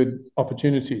 really good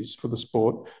opportunities for the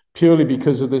sport purely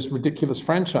because of this ridiculous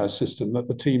franchise system that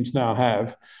the teams now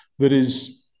have that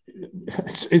is,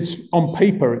 it's on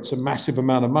paper, it's a massive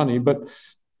amount of money, but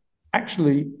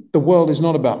actually, the world is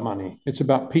not about money. It's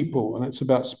about people, and it's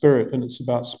about spirit, and it's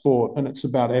about sport, and it's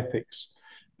about ethics,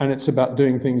 and it's about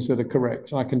doing things that are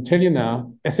correct. And I can tell you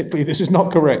now, ethically, this is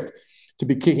not correct to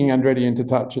be kicking Andretti into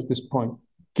touch at this point,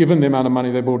 given the amount of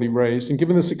money they've already raised and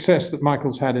given the success that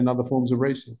Michael's had in other forms of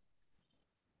racing.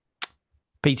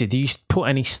 Peter, do you put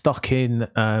any stock in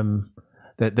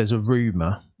that there's a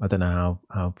rumour, I don't know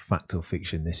how fact or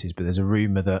fiction this is, but there's a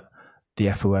rumour that the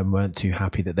FOM weren't too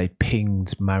happy that they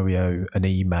pinged Mario an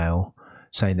email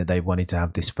saying that they wanted to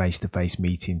have this face-to-face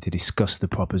meeting to discuss the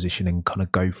proposition and kind of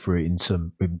go through it in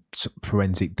some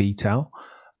forensic detail.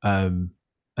 And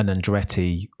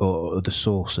Andretti, or the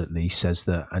source at least, says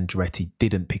that Andretti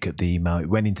didn't pick up the email. It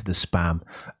went into the spam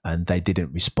and they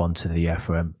didn't respond to the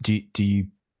FOM. Do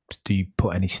you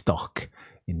put any stock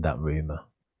in that rumour?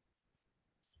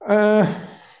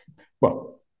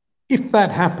 Well, if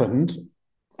that happened,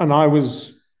 and I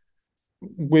was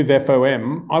with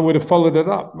FOM, I would have followed it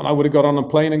up and I would have got on a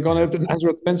plane and gone over to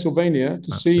Nazareth, Pennsylvania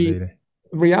to see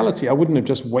reality. I wouldn't have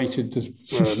just waited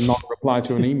to not reply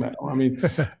to an email. I mean,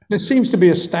 there seems to be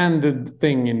a standard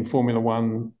thing in Formula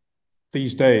One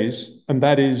these days, and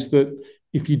that is that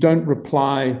if you don't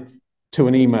reply to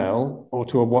an email or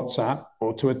to a WhatsApp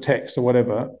or to a text or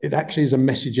whatever, it actually is a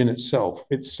message in itself.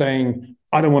 It's saying,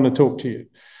 I don't want to talk to you.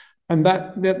 And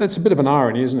that's a bit of an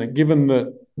irony, isn't it? Given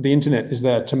that the internet is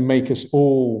there to make us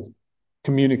all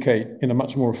communicate in a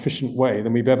much more efficient way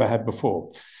than we've ever had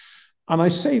before. And I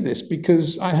say this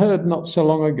because I heard not so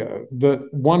long ago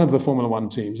that one of the Formula One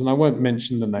teams, and I won't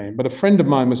mention the name, but a friend of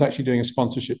mine was actually doing a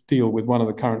sponsorship deal with one of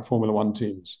the current Formula One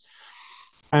teams.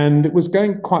 And it was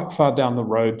going quite far down the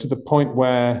road to the point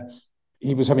where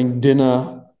he was having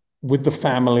dinner with the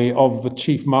family of the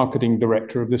chief marketing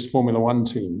director of this Formula One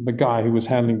team, the guy who was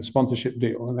handling the sponsorship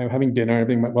deal. And they were having dinner,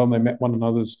 everything went well, and they met one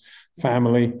another's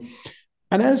family.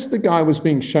 And as the guy was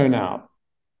being shown out,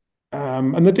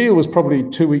 and the deal was probably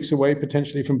 2 weeks away,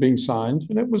 potentially, from being signed,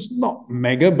 and it was not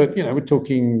mega, but, you know, we're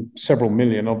talking several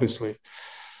million, obviously.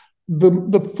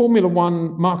 The Formula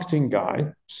One marketing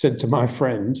guy said to my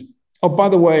friend, oh, by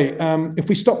the way, if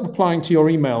we stop replying to your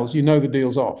emails, you know the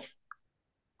deal's off.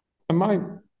 And my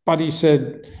buddy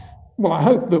said, well, I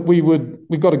hope that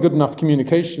we've got a good enough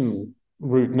communication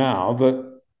route now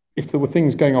that if there were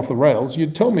things going off the rails,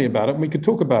 you'd tell me about it and we could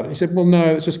talk about it. He said, well,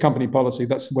 no, it's just company policy.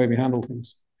 That's the way we handle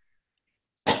things.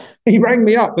 He rang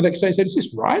me up the next day and said, is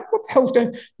this right? What the hell's going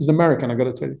on? He's an American, I've got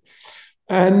to tell you.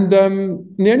 And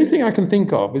the only thing I can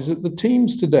think of is that the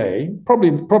teams today,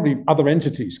 probably other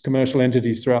entities, commercial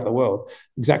entities throughout the world,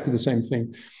 exactly the same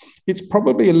thing. It's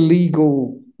probably a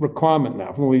legal requirement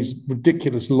now from all these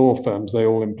ridiculous law firms they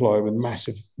all employ with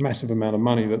massive amount of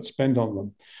money that's spent on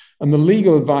them. And the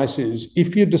legal advice is,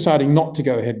 if you're deciding not to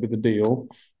go ahead with the deal,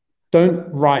 don't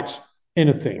write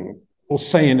anything or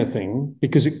say anything,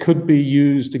 because it could be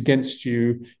used against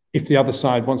you if the other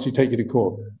side wants to take you to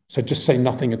court. So just say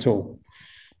nothing at all.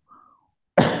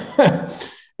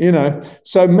 You know,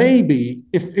 so maybe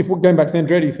if we're going back to the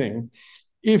Andretti thing,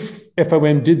 if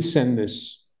FOM did send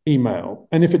this email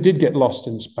and if it did get lost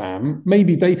in spam,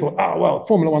 maybe they thought, oh, well,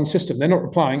 Formula One system, they're not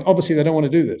replying. Obviously, they don't want to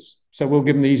do this. So we'll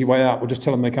give them the easy way out. We'll just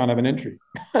tell them they can't have an entry.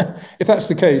 If that's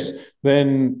the case,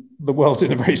 then the world's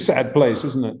in a very sad place,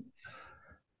 isn't it?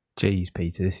 Jeez,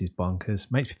 Peter, this is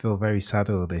bonkers. Makes me feel very sad,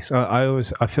 all this.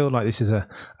 I feel like this is a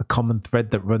common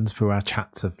thread that runs through our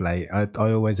chats of late. I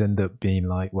always end up being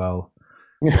like, well,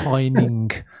 pining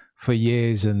for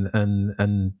years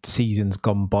and seasons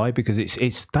gone by, because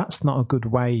it's that's not a good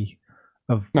way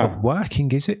of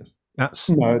working, is it? That's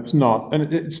No, it's not.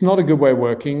 And it's not a good way of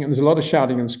working. And there's a lot of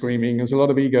shouting and screaming. There's a lot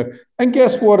of ego. And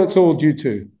guess what? It's all due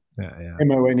to yeah.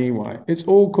 Money. It's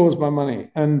all caused by money.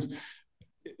 And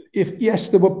if, yes,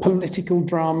 there were political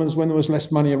dramas when there was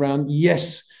less money around.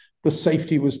 Yes, the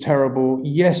safety was terrible.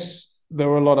 Yes, there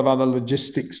were a lot of other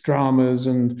logistics dramas,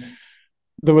 and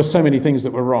there were so many things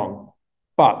that were wrong.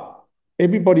 But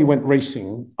everybody went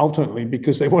racing ultimately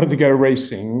because they wanted to go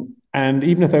racing. And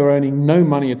even if they were earning no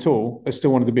money at all, they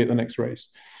still wanted to be at the next race.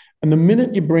 And the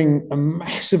minute you bring a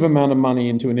massive amount of money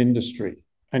into an industry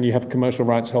and you have commercial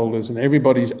rights holders and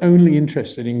everybody's only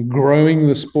interested in growing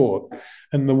the sport,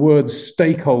 and the word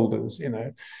stakeholders,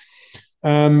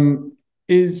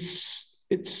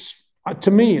 it's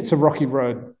to me, it's a rocky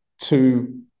road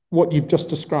to what you've just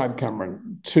described,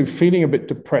 Cameron, to feeling a bit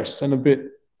depressed and a bit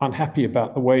unhappy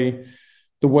about the way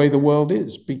the world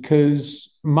is,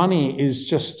 because money is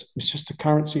just a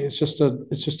currency. It's just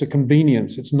a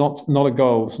convenience. It's not a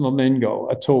goal. It's not an end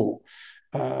goal at all.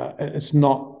 It's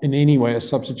not in any way a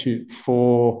substitute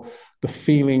for the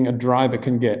feeling a driver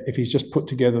can get if he's just put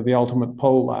together the ultimate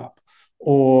pole lap,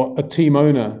 or a team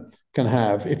owner can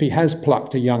have if he has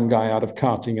plucked a young guy out of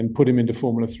karting and put him into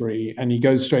Formula 3 and he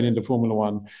goes straight into Formula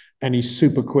 1 and he's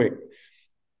super quick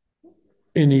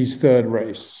in his third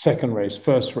race, second race,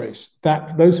 first race.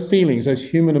 Those feelings, those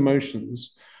human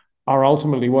emotions are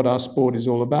ultimately what our sport is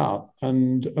all about.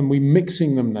 And we're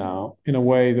mixing them now in a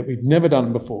way that we've never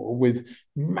done before, with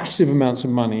massive amounts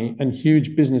of money and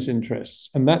huge business interests.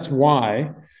 And that's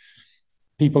why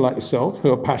people like yourself,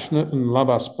 who are passionate and love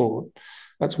our sport,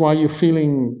 that's why you're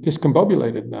feeling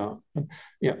discombobulated now.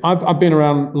 I've been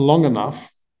around long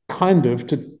enough kind of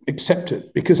to accept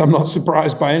it, because I'm not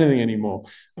surprised by anything anymore.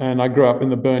 And I grew up in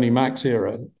the Bernie Max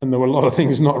era, and there were a lot of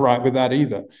things not right with that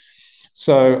either.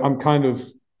 So I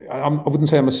wouldn't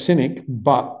say I'm a cynic,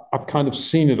 but I've kind of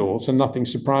seen it all, so nothing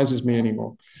surprises me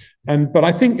anymore. But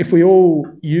I think if we all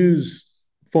use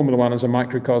Formula One as a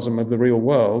microcosm of the real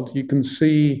world, you can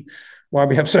see why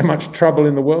we have so much trouble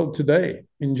in the world today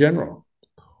in general.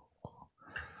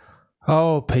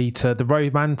 Oh, Peter, the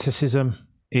romanticism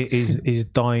is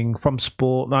dying from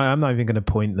sport. No, I'm not even going to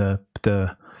point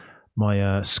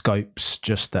my scopes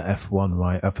just at F1,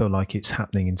 right? I feel like it's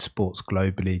happening in sports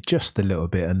globally just a little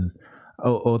bit. And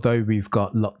although we've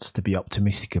got lots to be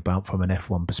optimistic about from an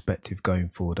F1 perspective going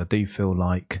forward, I do feel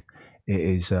like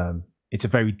it's a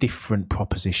very different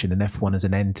proposition. And F1 as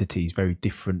an entity is very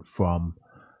different from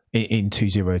in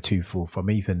 2024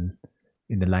 from even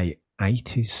in the late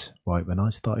 80s, right, when I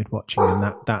started watching, and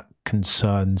that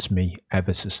concerns me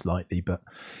ever so slightly. But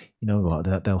you know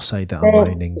what, they'll say that I'm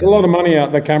moaning. A lot of money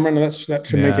out there, Cameron, and that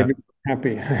should make everyone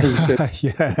happy.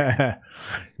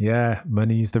 Yeah,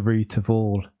 money's the root of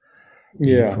all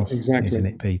evil, exactly, isn't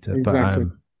it, Peter? Exactly.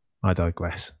 But I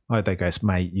digress,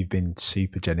 mate. You've been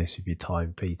super generous with your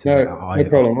time, Peter. No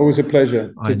problem. Always a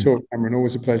pleasure to talk, Cameron.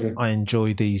 Always a pleasure. I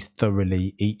enjoy these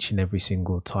thoroughly each and every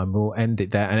single time. We'll end it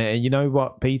there. And you know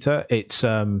what, Peter? It's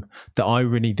the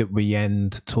irony that we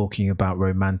end talking about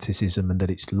romanticism and that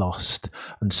it's lost,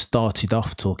 and started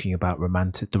off talking about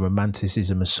the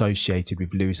romanticism associated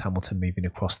with Lewis Hamilton moving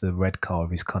across the red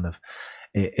car is kind of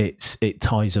it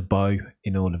ties a bow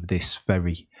in all of this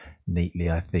very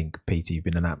neatly. I think, Peter, you've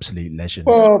been an absolute legend.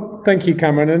 Well, thank you,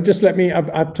 Cameron. And just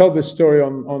I've told this story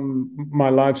on my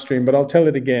live stream, but I'll tell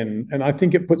it again. And I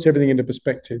think it puts everything into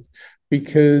perspective,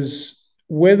 because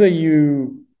whether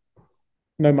you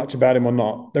know much about him or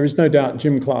not, there is no doubt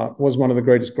Jim Clark was one of the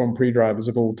greatest Grand Prix drivers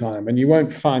of all time. And you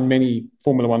won't find many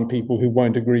Formula One people who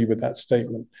won't agree with that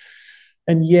statement.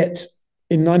 And yet,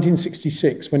 in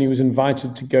 1966, when he was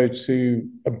invited to go to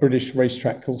a British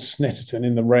racetrack called Snetterton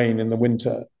in the rain in the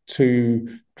winter to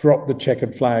drop the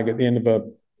checkered flag at the end of a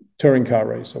touring car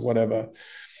race or whatever,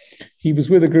 he was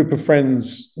with a group of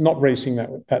friends, not racing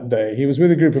that day. He was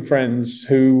with a group of friends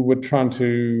who were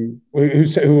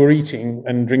who were eating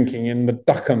and drinking in the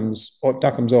Duckham's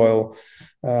Oil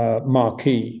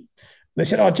marquee. They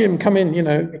said, "Oh, Jim, come in,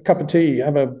 a cup of tea,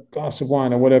 have a glass of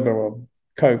wine or whatever, or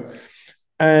Coke."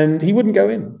 And he wouldn't go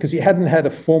in because he hadn't had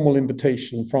a formal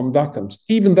invitation from Duckham's,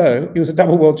 even though he was a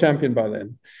double world champion by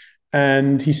then.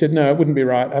 And he said, "No, it wouldn't be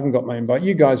right. I haven't got my invite.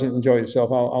 You guys enjoy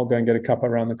yourself. I'll go and get a cup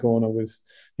around the corner with,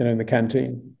 in the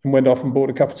canteen." And went off and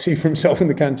bought a cup of tea for himself in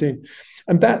the canteen.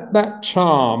 And that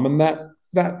charm and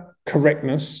that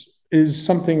correctness is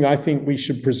something I think we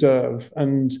should preserve.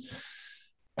 And,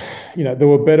 there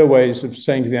were better ways of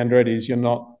saying to the Andrettis, "You're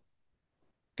not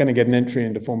going to get an entry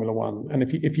into Formula One." And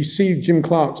if you see Jim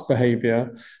Clark's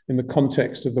behavior in the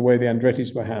context of the way the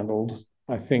Andrettis were handled,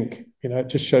 I think, it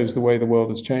just shows the way the world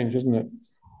has changed, isn't it?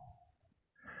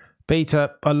 Peter,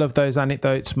 I love those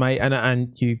anecdotes, mate,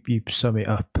 and you sum it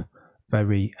up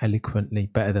very eloquently,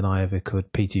 better than I ever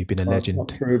could. Peter, you've been a legend.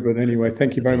 That's not true, but anyway,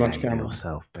 thank you very much, Cameron.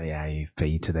 Yourself, behave,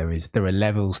 Peter. There are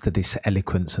levels to this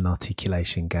eloquence and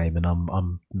articulation game, and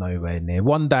I'm nowhere near.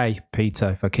 One day, Peter,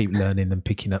 if I keep learning and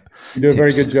picking up, you do a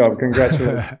very good job.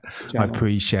 Congratulations. I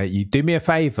appreciate you. Do me a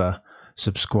favour,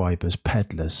 subscribers,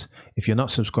 peddlers. If you're not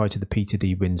subscribed to the Peter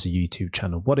D. Windsor YouTube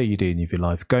channel, what are you doing with your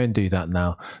life? Go and do that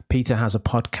now. Peter has a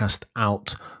podcast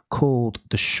out called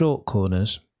The Short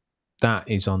Corners. That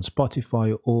is on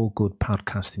Spotify or all good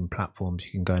podcasting platforms.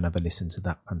 You can go and have a listen to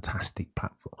that fantastic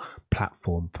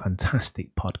platform,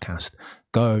 fantastic podcast.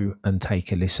 Go and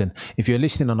take a listen. If you're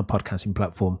listening on a podcasting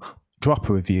platform, drop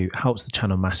a review. It helps the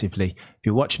channel massively. If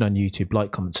you're watching on YouTube,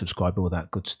 like, comment, subscribe, all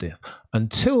that good stuff.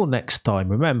 Until next time,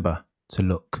 remember to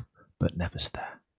look but never stare.